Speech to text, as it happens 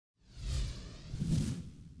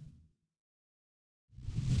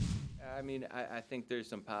I mean, I think there's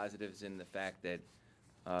some positives in the fact that,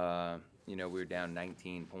 we were down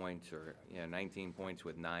 19 points, or 19 points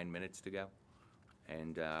with 9 minutes to go,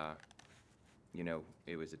 and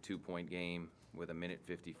it was a 2-point game with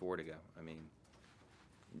 1:54 to go. I mean,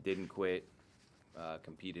 didn't quit,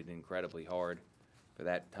 competed incredibly hard for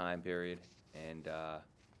that time period, and I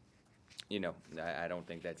don't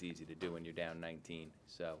think that's easy to do when you're down 19.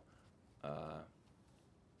 So.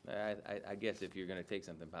 I guess if you're going to take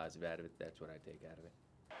something positive out of it, that's what I take out of it.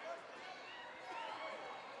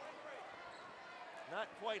 Not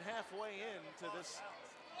quite halfway into this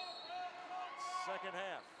second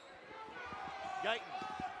half. Guyton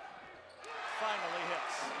finally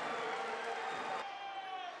hits.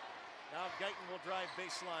 Now Guyton will drive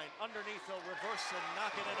baseline. Underneath, he'll reverse and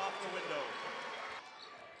knock it in off the window.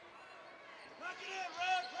 Knock it in,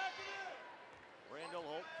 Red! Knock it in! Randall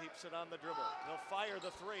Holt keeps it on the dribble. He'll fire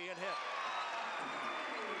the three and hit.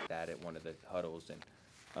 That at one of the huddles, and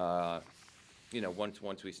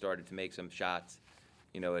once we started to make some shots,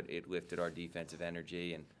 it lifted our defensive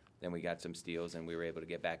energy, and then we got some steals, and we were able to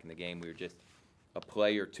get back in the game. We were just a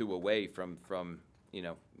play or two away from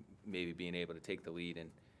maybe being able to take the lead,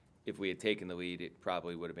 and if we had taken the lead, it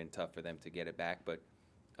probably would have been tough for them to get it back. But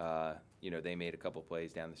they made a couple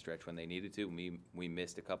plays down the stretch when they needed to. We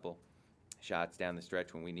missed a couple shots down the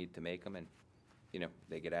stretch when we need to make them, and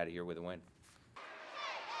they get out of here with a win.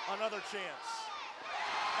 Another chance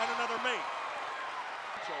and another make.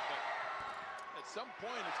 So, but at some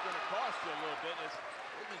point it's going to cost you a little bit as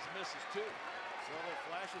Wiggins misses too. So the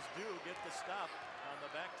Flashes do get the stop on the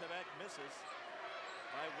back-to-back misses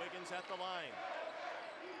by Wiggins at the line.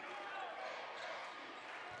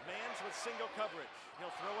 Mans with single coverage.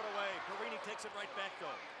 He'll throw it away. Perini takes it right back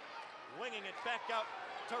though. Winging it back out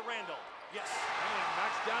to Randall. Yes. And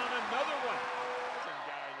knocks down another one. Some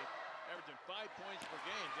guy that averaging 5 points per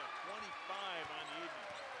game, got 25 on the evening.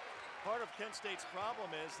 Part of Kent State's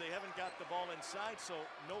problem is they haven't got the ball inside, so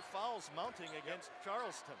no fouls mounting against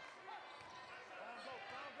Charleston.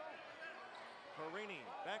 Perini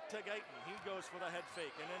back to Guyton. He goes for the head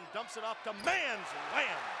fake and then dumps it off to Mans.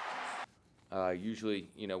 Wham! Usually,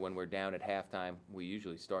 when we're down at halftime, we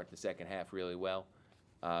usually start the second half really well.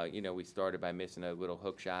 We started by missing a little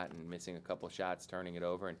hook shot and missing a couple shots, turning it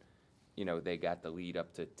over, and they got the lead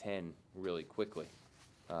up to 10 really quickly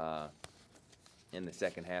in the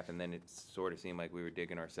second half, and then it sort of seemed like we were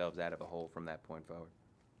digging ourselves out of a hole from that point forward.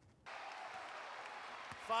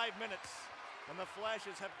 5 minutes, and the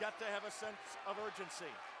Flashes have got to have a sense of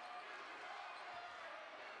urgency.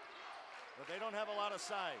 But they don't have a lot of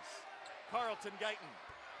size. Carlton Guyton.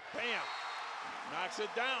 Bam! Knocks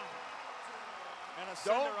it down. And a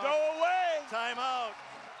Don't go away! Timeout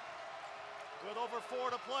with over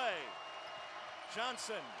 4 to play.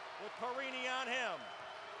 Johnson with Perini on him.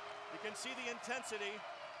 You can see the intensity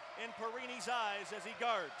in Perini's eyes as he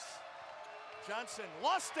guards. Johnson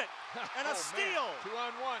lost it, and a steal.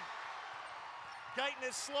 Man. 2-on-1. Guyton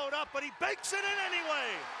is slowed up, but he bakes it in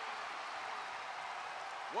anyway.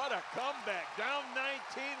 What a comeback. Down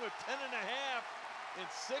 19 with 10.5. In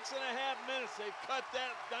 6.5 minutes, they've cut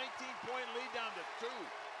that 19-point lead down to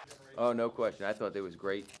 2. Oh, no question. I thought it was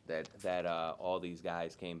great that all these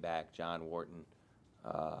guys came back. John Wharton,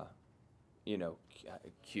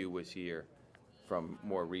 Q was here from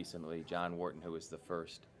more recently. John Wharton, who was the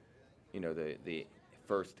first, the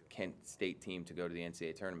first Kent State team to go to the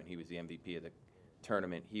NCAA tournament. He was the MVP of the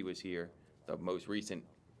tournament. He was here. The most recent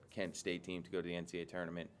Kent State team to go to the NCAA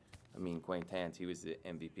tournament, Quaintance, he was the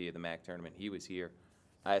MVP of the MAC tournament. He was here.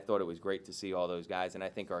 I thought it was great to see all those guys, and I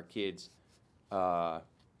think our kids, I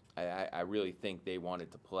really think they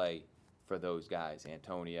wanted to play for those guys,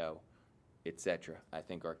 Antonio, etc. I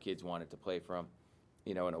think our kids wanted to play for them.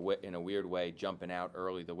 In a weird way, jumping out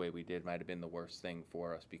early the way we did might have been the worst thing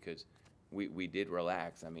for us because we did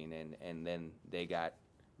relax. And then they got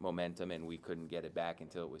momentum, and we couldn't get it back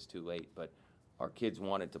until it was too late. But our kids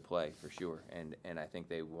wanted to play for sure, and I think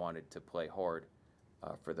they wanted to play hard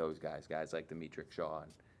for those guys like Demetric Shaw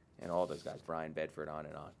and all those guys, Brian Bedford, on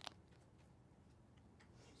and on.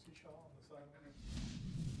 See Shaw on the sideline.